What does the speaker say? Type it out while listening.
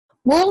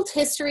World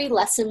History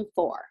Lesson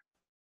 4.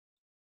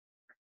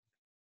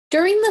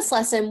 During this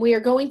lesson, we are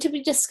going to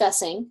be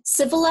discussing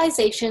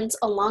civilizations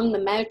along the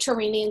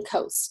Mediterranean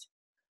coast.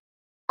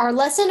 Our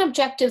lesson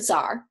objectives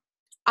are: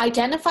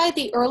 identify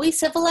the early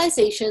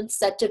civilizations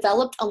that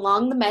developed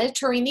along the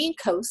Mediterranean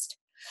coast,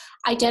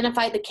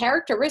 identify the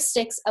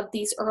characteristics of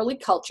these early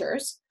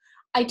cultures,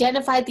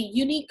 identify the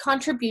unique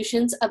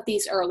contributions of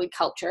these early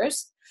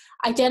cultures,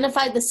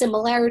 identify the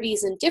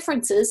similarities and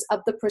differences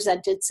of the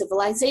presented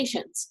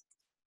civilizations.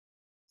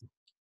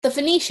 The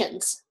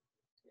Phoenicians.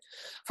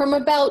 From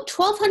about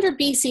 1200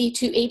 BC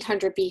to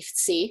 800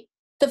 BC,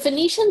 the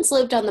Phoenicians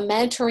lived on the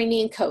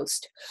Mediterranean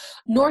coast,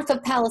 north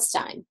of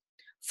Palestine.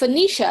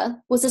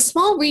 Phoenicia was a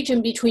small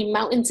region between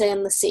mountains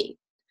and the sea.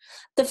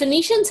 The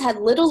Phoenicians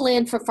had little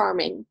land for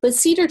farming, but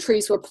cedar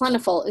trees were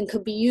plentiful and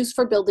could be used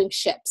for building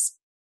ships.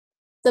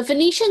 The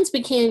Phoenicians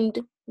became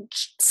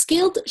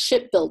skilled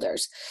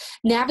shipbuilders,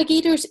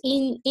 navigators,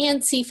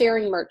 and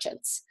seafaring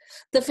merchants.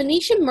 The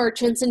Phoenician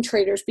merchants and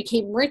traders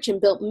became rich and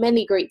built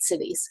many great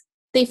cities.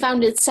 They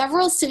founded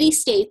several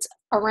city-states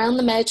around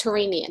the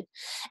Mediterranean,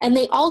 and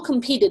they all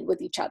competed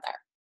with each other.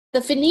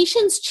 The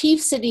Phoenicians'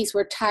 chief cities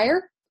were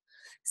Tyre,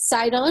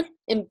 Sidon,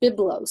 and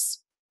Byblos,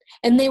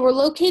 and they were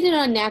located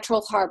on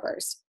natural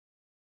harbors.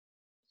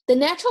 The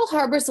natural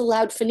harbors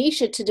allowed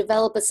Phoenicia to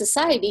develop a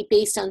society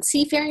based on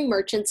seafaring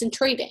merchants and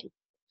trading.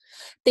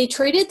 They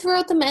traded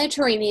throughout the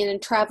Mediterranean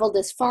and traveled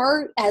as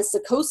far as the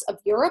coasts of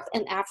Europe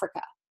and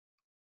Africa.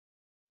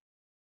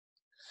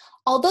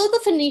 Although the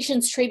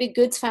Phoenicians traded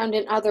goods found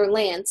in other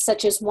lands,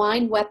 such as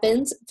wine,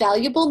 weapons,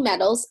 valuable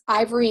metals,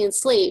 ivory, and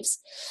slaves,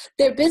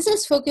 their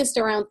business focused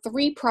around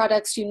three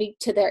products unique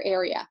to their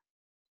area: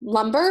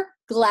 lumber,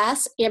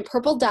 glass, and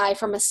purple dye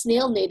from a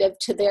snail native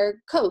to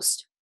their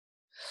coast.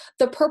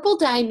 The purple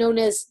dye, known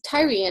as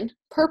Tyrian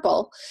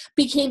purple,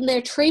 became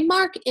their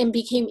trademark and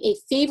became a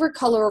favorite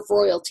color of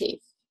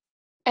royalty.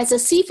 As a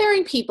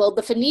seafaring people,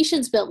 the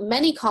Phoenicians built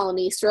many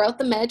colonies throughout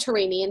the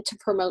Mediterranean to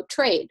promote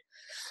trade.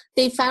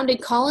 They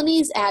founded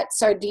colonies at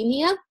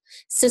Sardinia,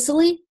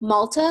 Sicily,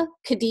 Malta,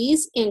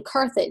 Cadiz, and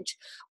Carthage,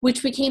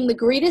 which became the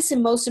greatest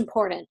and most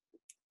important.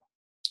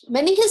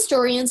 Many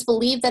historians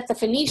believe that the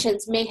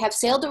Phoenicians may have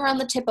sailed around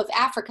the tip of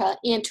Africa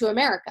and to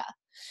America.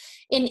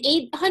 In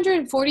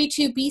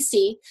 842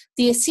 BC,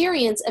 the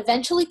Assyrians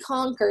eventually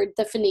conquered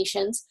the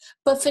Phoenicians,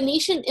 but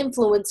Phoenician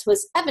influence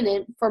was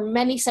evident for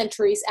many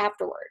centuries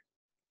afterward.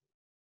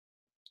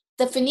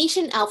 The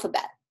Phoenician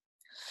alphabet.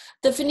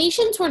 The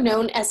Phoenicians were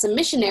known as the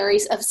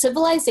missionaries of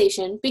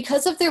civilization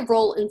because of their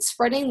role in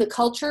spreading the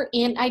culture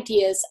and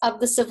ideas of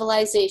the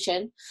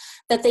civilization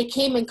that they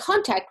came in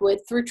contact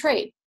with through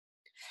trade.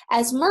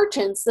 As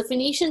merchants, the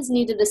Phoenicians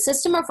needed a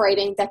system of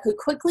writing that could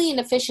quickly and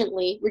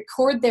efficiently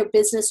record their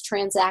business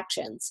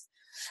transactions.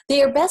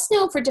 They are best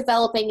known for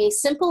developing a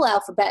simple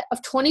alphabet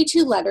of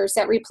 22 letters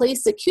that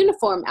replaced the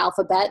cuneiform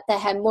alphabet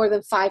that had more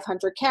than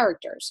 500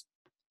 characters.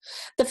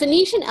 The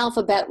Phoenician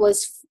alphabet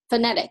was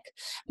phonetic,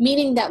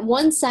 meaning that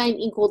one sign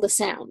equaled a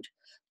sound.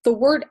 The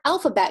word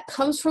alphabet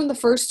comes from the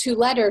first two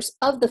letters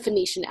of the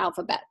Phoenician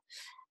alphabet,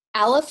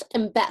 Aleph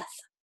and Beth.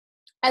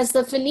 As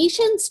the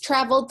Phoenicians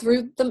traveled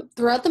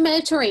throughout the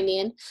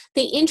Mediterranean,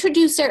 they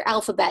introduced their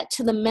alphabet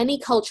to the many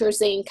cultures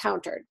they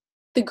encountered.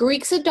 The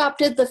Greeks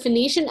adopted the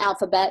Phoenician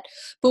alphabet,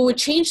 but would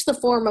change the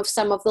form of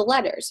some of the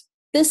letters.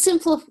 This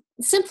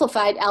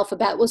simplified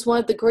alphabet was one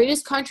of the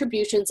greatest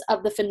contributions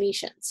of the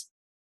Phoenicians.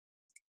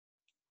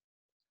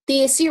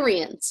 The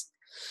Assyrians.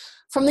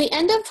 From the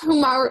end of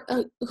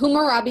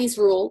Hammurabi's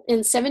rule in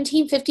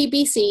 1750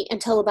 BC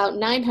until about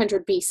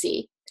 900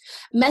 BC,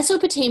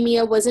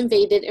 Mesopotamia was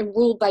invaded and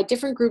ruled by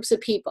different groups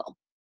of people.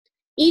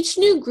 Each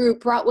new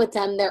group brought with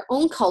them their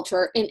own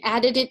culture and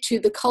added it to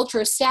the culture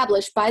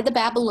established by the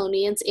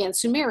Babylonians and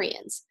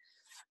Sumerians.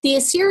 The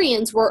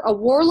Assyrians were a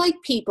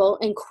warlike people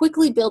and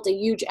quickly built a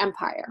huge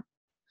empire.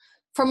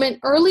 From an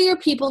earlier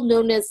people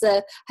known as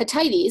the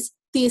Hittites,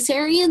 the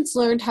Assyrians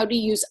learned how to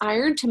use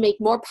iron to make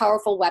more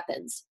powerful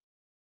weapons.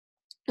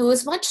 It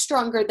was much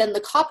stronger than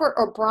the copper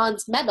or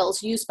bronze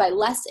metals used by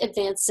less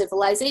advanced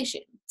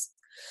civilizations.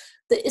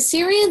 The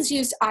Assyrians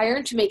used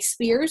iron to make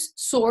spears,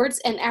 swords,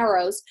 and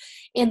arrows,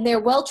 and their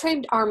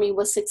well-trained army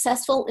was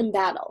successful in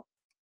battle.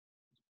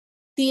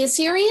 The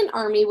Assyrian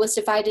army was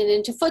divided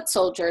into foot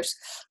soldiers,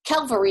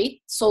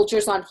 cavalry,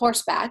 soldiers on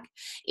horseback,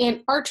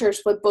 and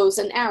archers with bows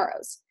and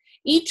arrows.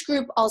 Each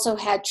group also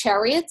had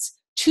chariots,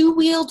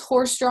 two-wheeled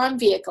horse-drawn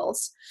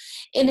vehicles.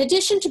 In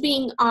addition to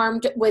being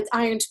armed with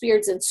iron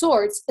spears and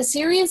swords,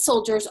 Assyrian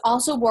soldiers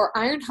also wore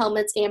iron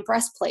helmets and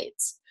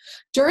breastplates.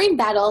 During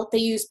battle, they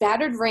used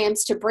battered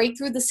rams to break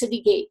through the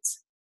city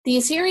gates. The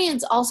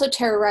Assyrians also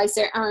terrorized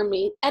their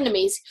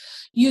enemies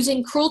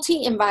using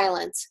cruelty and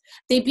violence.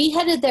 They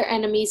beheaded their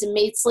enemies and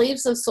made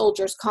slaves of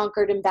soldiers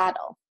conquered in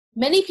battle.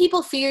 Many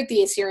people feared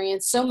the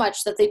Assyrians so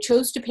much that they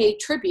chose to pay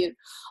tribute,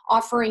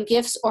 offering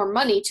gifts or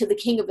money to the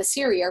king of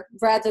Assyria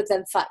rather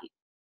than fight.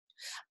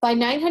 By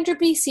 900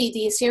 BC,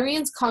 the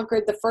Assyrians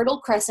conquered the Fertile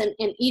Crescent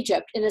in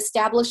Egypt and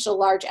established a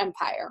large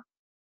empire.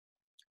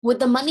 With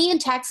the money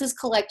and taxes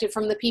collected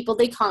from the people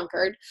they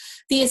conquered,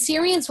 the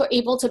Assyrians were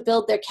able to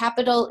build their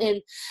capital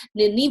in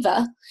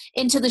Nineveh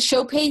into the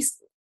showcase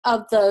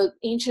of the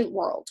ancient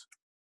world.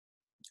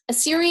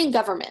 Assyrian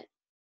government.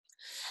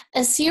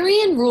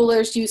 Assyrian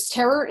rulers used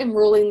terror in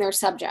ruling their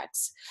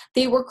subjects.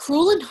 They were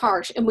cruel and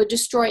harsh and would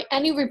destroy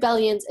any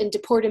rebellions and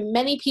deported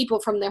many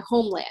people from their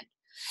homeland.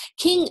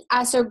 King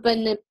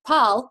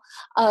Assurbanipal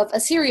of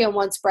Assyria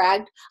once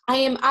bragged, "I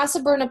am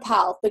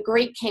Assurbanipal, the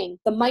great king,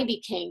 the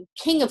mighty king,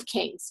 king of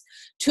kings."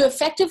 To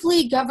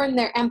effectively govern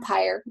their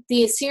empire,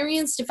 the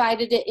Assyrians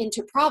divided it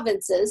into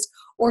provinces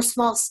or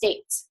small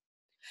states.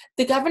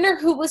 The governor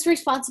who was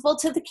responsible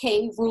to the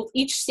king ruled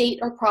each state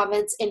or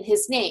province in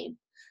his name.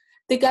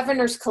 The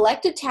governors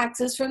collected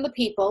taxes from the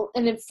people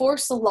and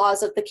enforced the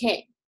laws of the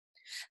king.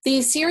 The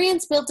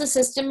Assyrians built a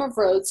system of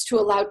roads to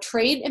allow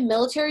trade and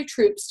military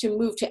troops to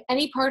move to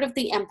any part of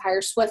the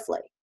empire swiftly.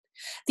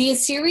 The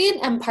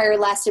Assyrian Empire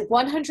lasted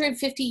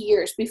 150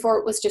 years before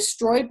it was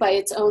destroyed by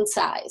its own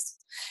size.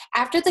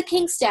 After the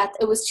king's death,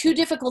 it was too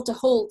difficult to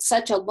hold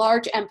such a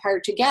large empire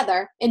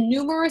together, and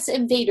numerous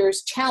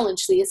invaders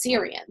challenged the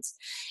Assyrians.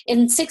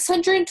 In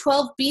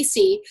 612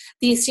 BC,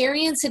 the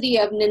Assyrian city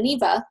of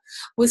Nineveh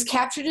was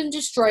captured and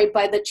destroyed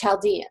by the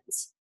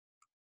Chaldeans.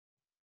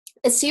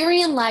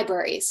 Assyrian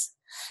libraries.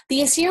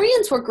 The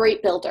Assyrians were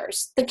great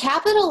builders. The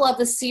capital of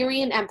the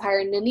Assyrian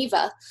Empire,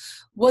 Nineveh,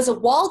 was a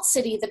walled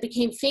city that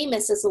became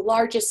famous as the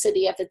largest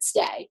city of its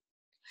day.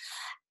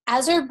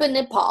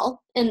 Assurbanipal,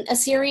 an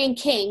Assyrian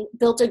king,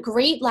 built a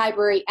great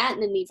library at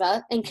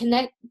Nineveh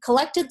and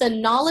collected the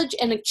knowledge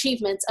and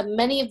achievements of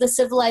many of the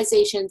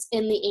civilizations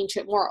in the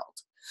ancient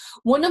world.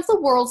 One of the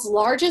world's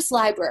largest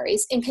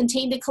libraries, and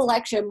contained a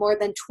collection more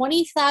than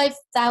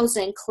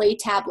 25,000 clay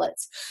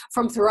tablets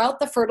from throughout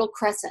the Fertile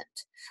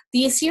Crescent.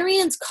 The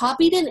Assyrians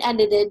copied and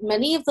edited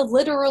many of the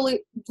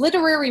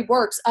literary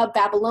works of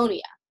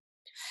Babylonia.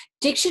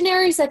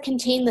 Dictionaries that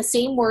contain the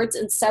same words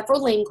in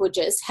several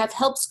languages have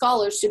helped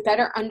scholars to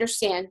better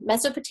understand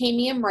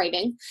Mesopotamian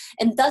writing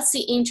and thus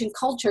the ancient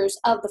cultures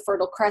of the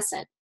Fertile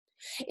Crescent.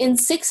 In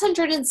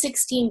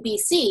 616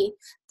 BC,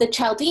 the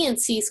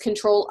Chaldeans seized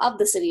control of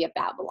the city of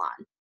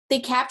Babylon. They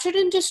captured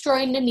and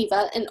destroyed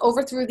Nineveh and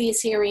overthrew the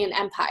Assyrian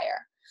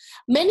Empire.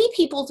 Many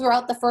people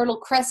throughout the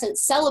Fertile Crescent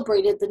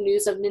celebrated the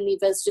news of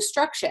Nineveh's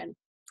destruction.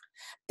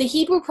 The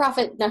Hebrew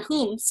prophet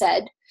Nahum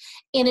said,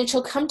 "And it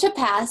shall come to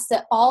pass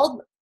that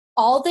all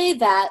they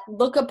that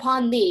look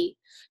upon thee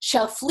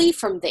shall flee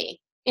from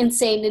thee, and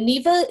say,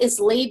 Nineveh is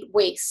laid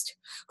waste.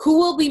 Who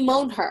will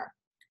bemoan her?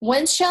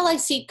 Whence shall I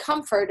seek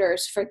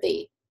comforters for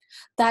thee?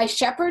 Thy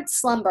shepherds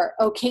slumber,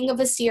 O king of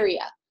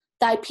Assyria.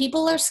 Thy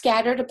people are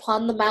scattered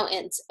upon the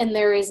mountains, and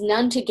there is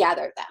none to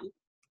gather them."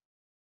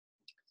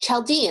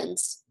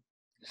 Chaldeans.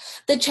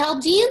 The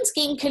Chaldeans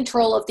gained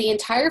control of the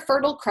entire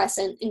Fertile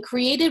Crescent and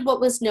created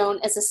what was known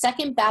as the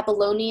Second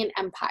Babylonian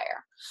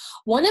Empire.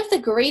 One of the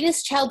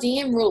greatest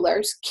Chaldean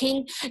rulers,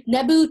 King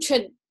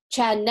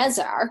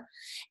Nebuchadnezzar,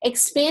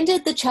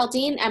 expanded the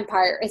Chaldean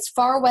Empire as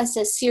far west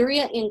as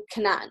Syria and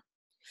Canaan.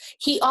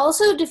 He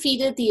also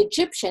defeated the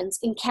Egyptians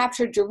and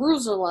captured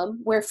Jerusalem,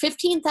 where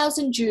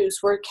 15,000 Jews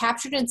were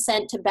captured and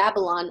sent to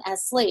Babylon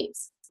as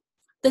slaves.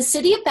 The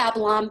city of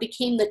Babylon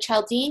became the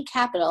Chaldean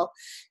capital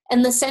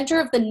and the center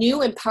of the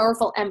new and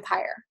powerful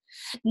empire.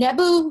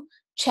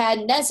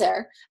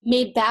 Nebuchadnezzar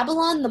made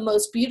Babylon the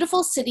most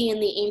beautiful city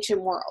in the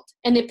ancient world,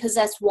 and it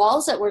possessed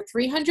walls that were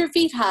 300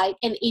 feet high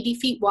and 80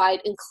 feet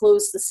wide and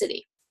closed the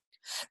city.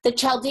 The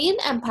Chaldean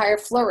Empire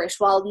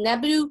flourished while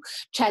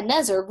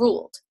Nebuchadnezzar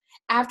ruled.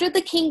 After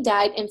the king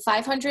died in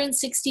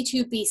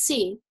 562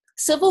 BC,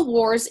 civil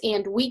wars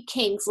and weak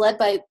kings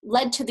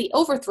led to the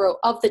overthrow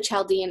of the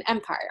Chaldean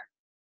Empire.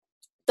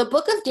 The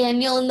book of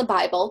Daniel in the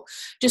Bible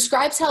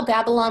describes how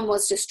Babylon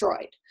was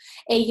destroyed.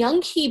 A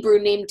young Hebrew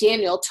named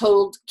Daniel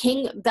told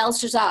King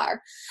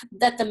Belshazzar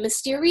that the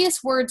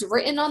mysterious words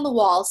written on the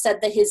wall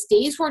said that his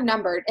days were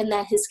numbered and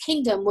that his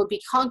kingdom would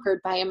be conquered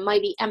by a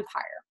mighty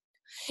empire.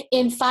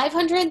 In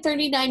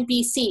 539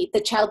 BC, the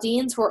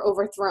Chaldeans were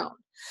overthrown.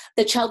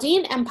 The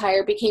Chaldean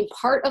Empire became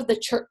part of the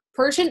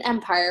Persian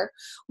Empire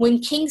when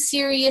King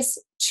Cyrus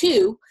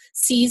II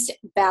seized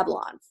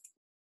Babylon.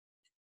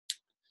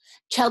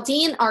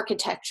 Chaldean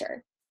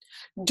architecture.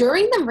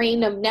 During the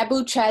reign of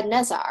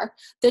Nebuchadnezzar,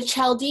 the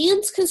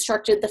Chaldeans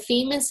constructed the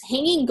famous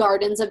Hanging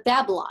Gardens of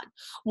Babylon,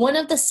 one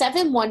of the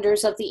 7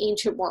 wonders of the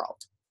ancient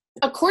world.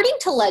 According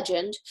to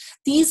legend,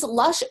 these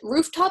lush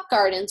rooftop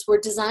gardens were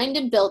designed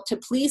and built to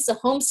please the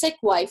homesick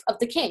wife of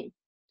the king.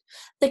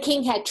 The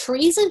king had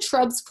trees and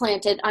shrubs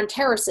planted on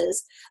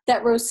terraces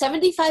that rose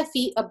 75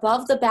 feet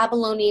above the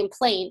Babylonian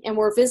plain and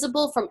were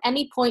visible from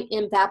any point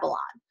in Babylon.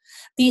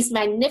 These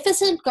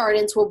magnificent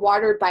gardens were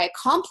watered by a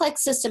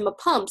complex system of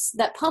pumps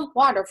that pump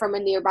water from a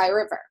nearby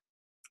river.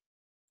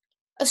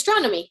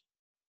 Astronomy.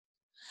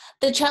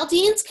 The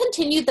Chaldeans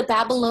continued the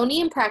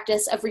Babylonian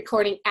practice of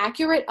recording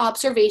accurate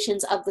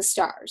observations of the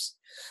stars.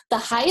 The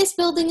highest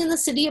building in the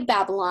city of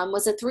Babylon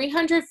was a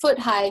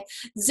 300-foot-high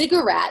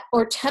ziggurat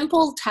or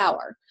temple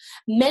tower.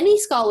 Many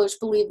scholars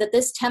believe that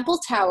this temple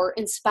tower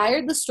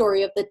inspired the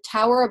story of the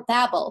Tower of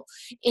Babel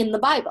in the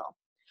Bible.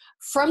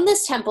 From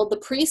this temple, the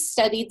priests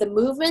studied the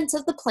movements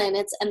of the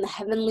planets and the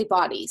heavenly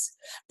bodies.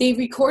 They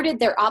recorded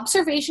their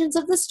observations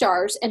of the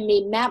stars and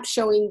made maps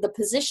showing the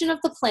position of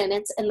the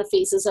planets and the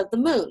phases of the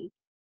moon.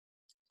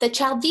 The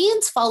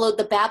Chaldeans followed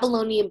the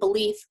Babylonian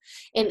belief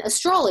in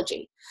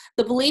astrology,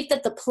 the belief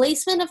that the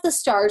placement of the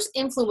stars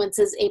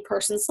influences a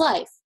person's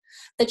life.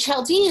 The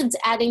Chaldeans,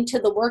 adding to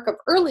the work of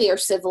earlier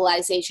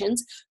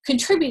civilizations,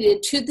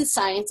 contributed to the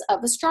science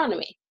of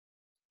astronomy.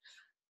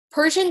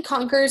 Persian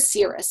conquers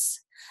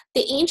Cyrus.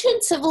 The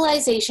ancient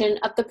civilization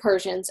of the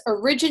Persians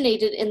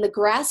originated in the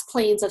grass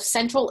plains of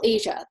Central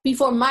Asia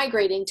before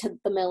migrating to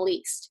the Middle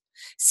East.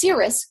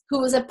 Cyrus,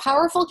 who was a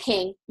powerful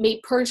king, made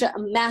Persia a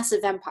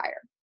massive empire.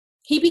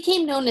 He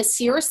became known as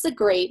Cyrus the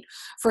Great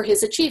for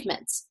his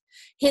achievements.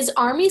 His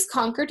armies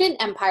conquered an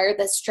empire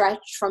that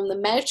stretched from the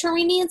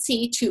Mediterranean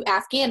Sea to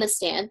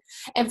Afghanistan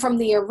and from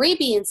the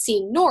Arabian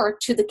Sea north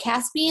to the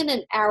Caspian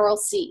and Aral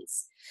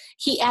Seas.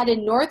 He added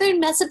northern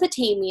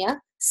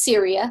Mesopotamia,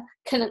 Syria,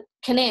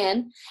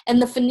 Canaan,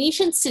 and the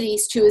Phoenician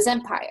cities to his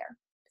empire.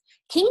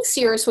 King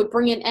Cyrus would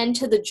bring an end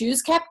to the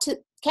Jews'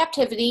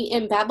 captivity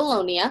in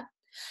Babylonia.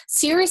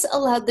 Cyrus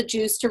allowed the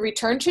Jews to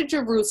return to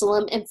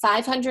Jerusalem in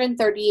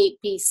 538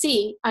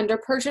 BC. Under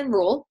Persian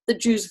rule, the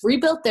Jews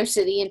rebuilt their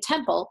city and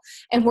temple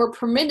and were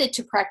permitted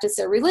to practice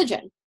their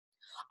religion.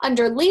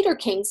 Under later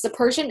kings, the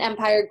Persian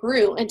Empire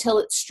grew until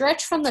it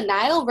stretched from the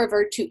Nile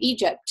River to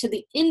Egypt to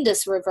the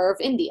Indus River of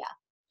India.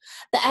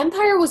 The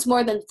empire was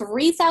more than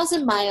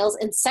 3,000 miles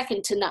and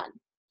second to none.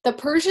 The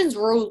Persians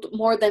ruled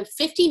more than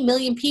 50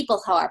 million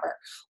people, however,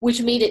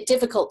 which made it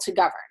difficult to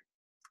govern.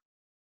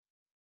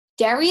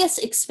 Darius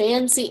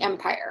expands the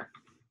empire.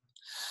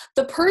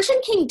 The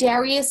Persian king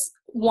Darius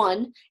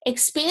I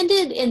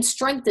expanded and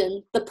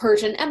strengthened the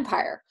Persian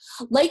Empire.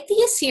 Like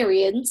the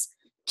Assyrians,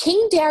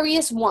 King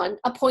Darius I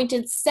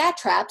appointed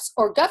satraps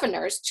or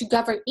governors to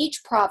govern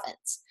each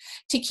province.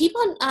 To keep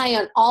an eye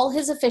on all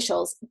his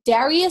officials,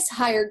 Darius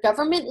hired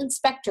government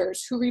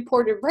inspectors who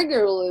reported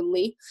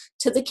regularly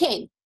to the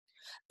king.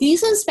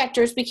 These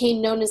inspectors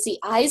became known as the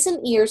eyes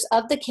and ears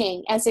of the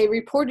king as they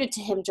reported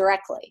to him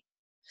directly.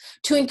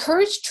 To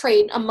encourage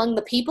trade among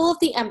the people of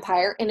the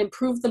empire and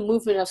improve the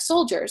movement of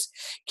soldiers,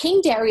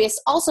 King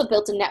Darius also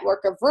built a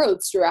network of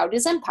roads throughout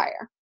his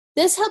empire.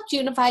 This helped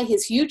unify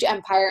his huge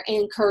empire and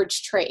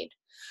encourage trade.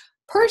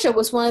 Persia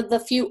was one of the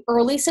few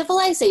early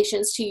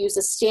civilizations to use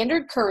a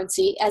standard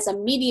currency as a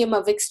medium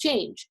of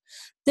exchange.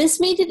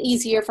 This made it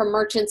easier for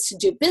merchants to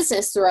do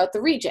business throughout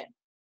the region.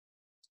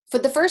 For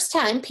the first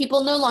time,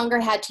 people no longer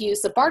had to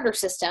use the barter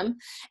system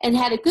and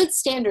had a good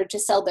standard to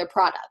sell their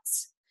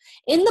products.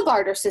 In the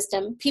barter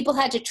system, people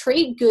had to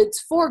trade goods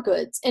for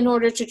goods in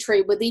order to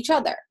trade with each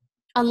other.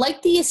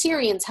 Unlike the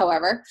Assyrians,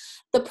 however,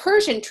 the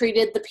Persians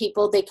treated the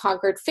people they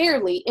conquered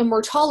fairly and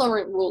were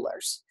tolerant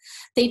rulers.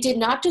 They did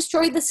not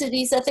destroy the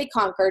cities that they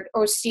conquered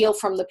or steal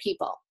from the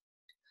people.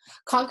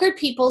 Conquered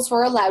peoples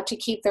were allowed to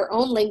keep their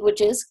own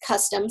languages,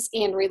 customs,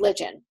 and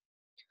religion.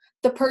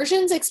 The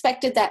Persians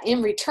expected that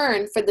in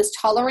return for this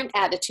tolerant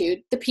attitude,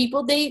 the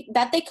people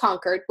that they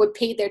conquered would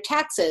pay their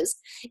taxes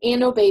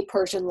and obey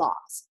Persian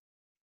laws.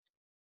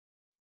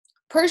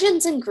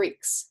 Persians and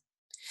Greeks.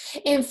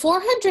 In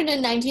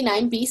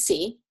 499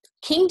 BC,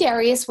 King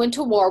Darius went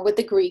to war with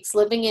the Greeks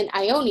living in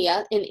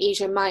Ionia in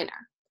Asia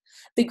Minor.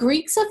 The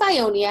Greeks of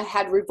Ionia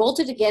had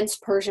revolted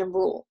against Persian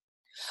rule.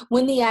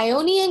 When the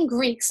Ionian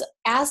Greeks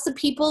asked the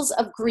peoples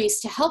of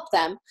Greece to help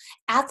them,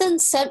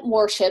 Athens sent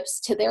warships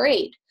to their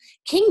aid.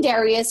 King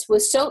Darius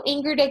was so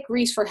angered at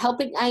Greece for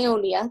helping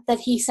Ionia that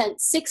he sent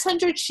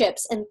 600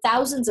 ships and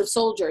thousands of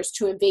soldiers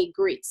to invade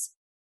Greece.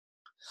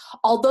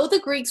 Although the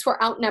Greeks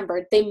were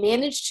outnumbered, they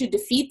managed to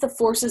defeat the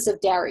forces of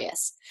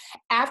Darius.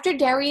 After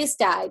Darius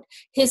died,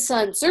 his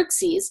son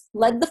Xerxes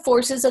led the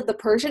forces of the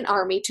Persian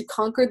army to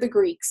conquer the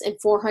Greeks in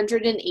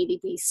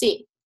 480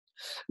 BC.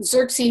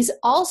 Xerxes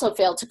also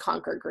failed to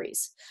conquer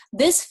Greece.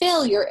 This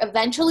failure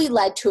eventually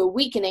led to a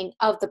weakening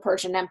of the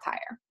Persian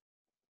Empire.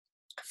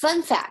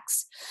 Fun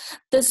facts.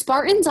 The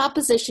Spartans'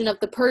 opposition of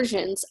the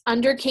Persians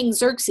under King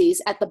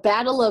Xerxes at the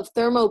Battle of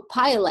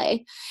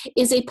Thermopylae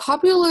is a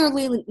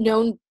popularly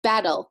known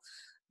battle,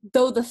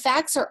 though the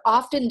facts are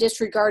often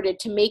disregarded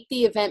to make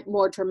the event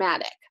more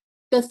dramatic.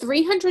 The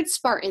 300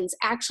 Spartans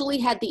actually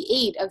had the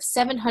aid of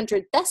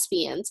 700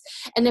 Thespians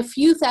and a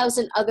few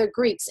thousand other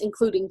Greeks,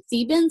 including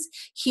Thebans,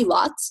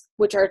 Helots,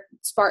 which are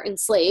Spartan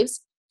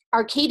slaves,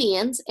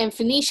 Arcadians, and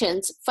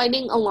Phoenicians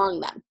fighting along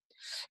them.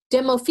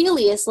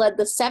 Demophilius led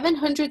the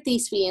 700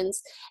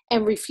 Thespians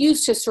and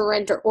refused to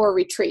surrender or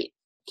retreat.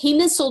 He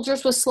and his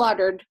soldiers were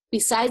slaughtered,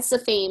 besides the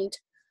famed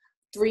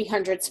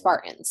 300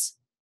 Spartans.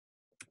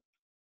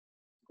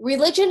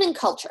 Religion and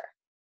culture.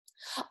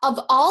 Of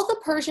all the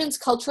Persians'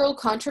 cultural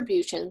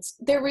contributions,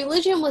 their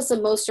religion was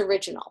the most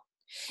original.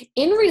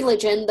 In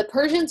religion, the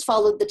Persians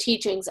followed the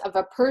teachings of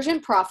a Persian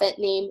prophet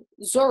named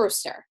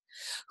Zoroaster,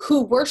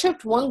 who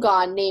worshipped one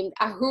god named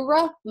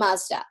Ahura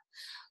Mazda.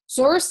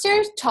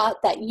 Zoroaster taught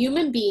that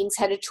human beings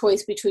had a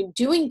choice between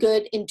doing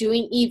good and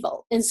doing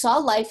evil, and saw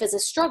life as a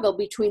struggle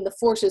between the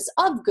forces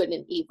of good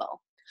and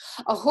evil.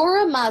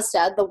 Ahura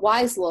Mazda, the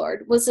wise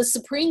lord, was the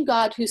supreme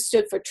god who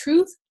stood for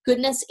truth,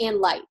 goodness, and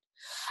light.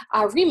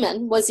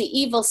 Ahriman was the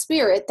evil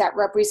spirit that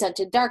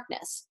represented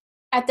darkness.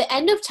 At the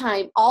end of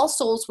time, all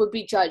souls would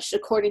be judged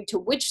according to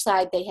which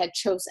side they had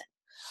chosen.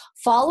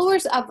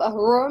 Followers of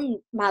Ahura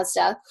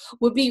Mazda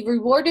would be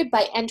rewarded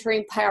by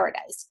entering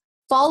paradise.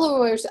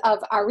 Followers of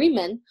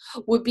Ahriman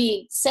would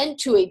be sent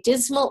to a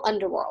dismal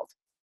underworld.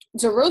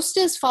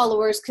 Zoroaster's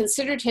followers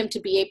considered him to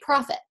be a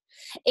prophet.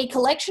 A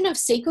collection of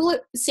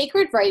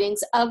sacred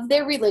writings of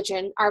their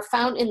religion are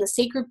found in the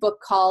sacred book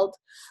called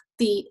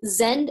the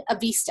Zend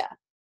Avesta.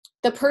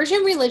 The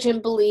Persian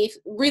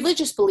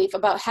religious belief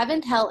about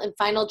heaven, hell, and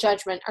final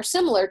judgment are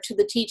similar to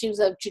the teachings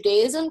of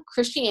Judaism,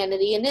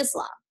 Christianity, and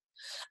Islam.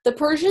 The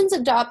Persians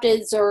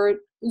adopted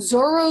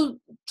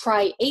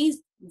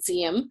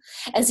Zoroastrianism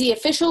as the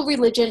official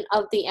religion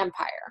of the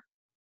empire.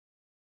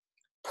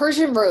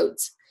 Persian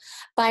roads.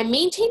 By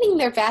maintaining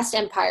their vast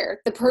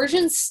empire, the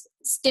Persians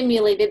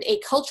stimulated a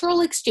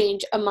cultural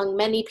exchange among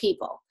many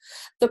people.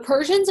 The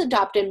Persians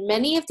adopted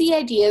many of the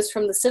ideas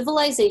from the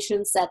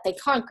civilizations that they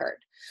conquered.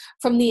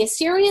 From the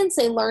Assyrians,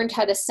 they learned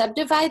how to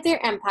subdivide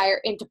their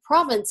empire into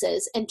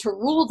provinces and to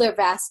rule their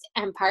vast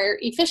empire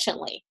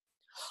efficiently.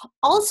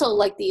 Also,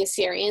 like the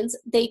Assyrians,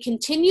 they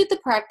continued the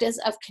practice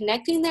of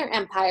connecting their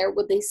empire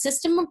with a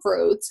system of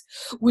roads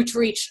which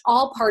reached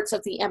all parts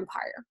of the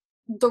empire.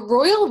 The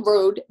royal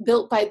road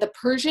built by the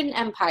Persian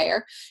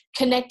Empire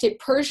connected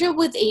Persia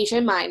with Asia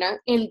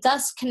Minor and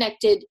thus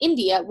connected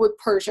India with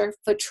Persia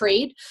for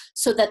trade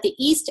so that the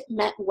East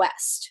met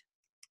West.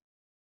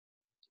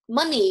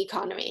 Money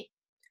economy.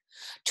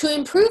 To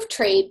improve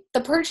trade,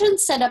 the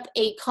Persians set up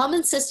a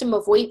common system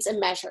of weights and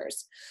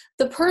measures.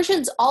 The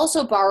Persians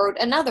also borrowed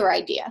another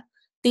idea,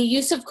 the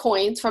use of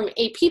coins, from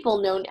a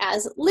people known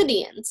as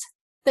Lydians.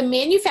 The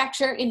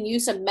manufacture and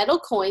use of metal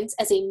coins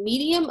as a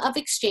medium of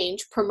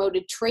exchange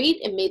promoted trade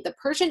and made the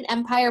Persian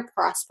Empire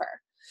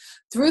prosper.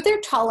 Through their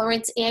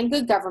tolerance and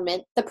good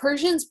government, the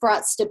Persians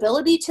brought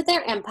stability to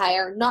their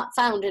empire not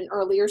found in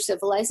earlier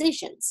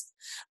civilizations.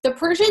 The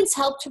Persians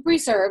helped to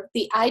preserve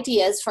the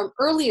ideas from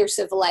earlier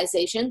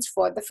civilizations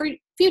for the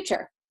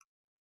future.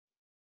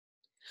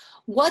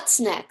 What's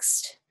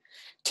next?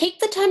 Take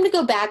the time to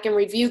go back and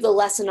review the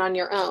lesson on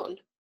your own.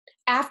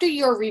 After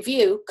your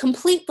review,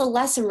 complete the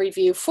lesson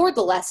review for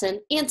the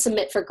lesson and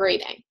submit for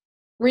grading.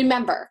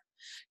 Remember,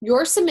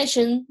 your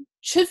submission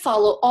should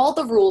follow all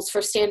the rules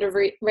for standard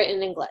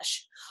written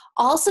English.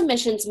 All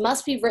submissions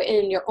must be written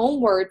in your own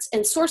words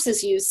and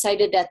sources used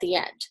cited at the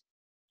end.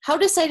 How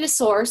to cite a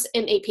source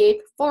in APA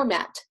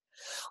format.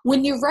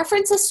 When you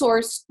reference a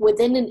source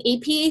within an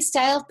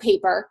APA-style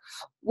paper,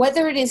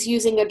 whether it is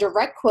using a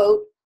direct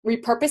quote,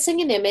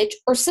 repurposing an image,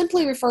 or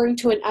simply referring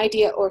to an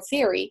idea or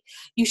theory,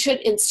 you should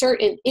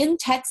insert an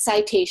in-text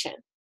citation.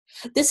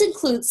 This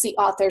includes the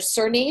author's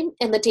surname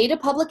and the date of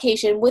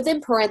publication within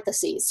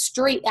parentheses,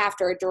 straight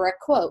after a direct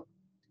quote.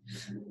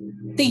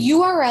 The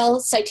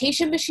URL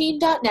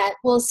citationmachine.net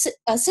will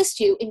assist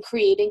you in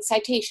creating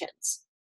citations.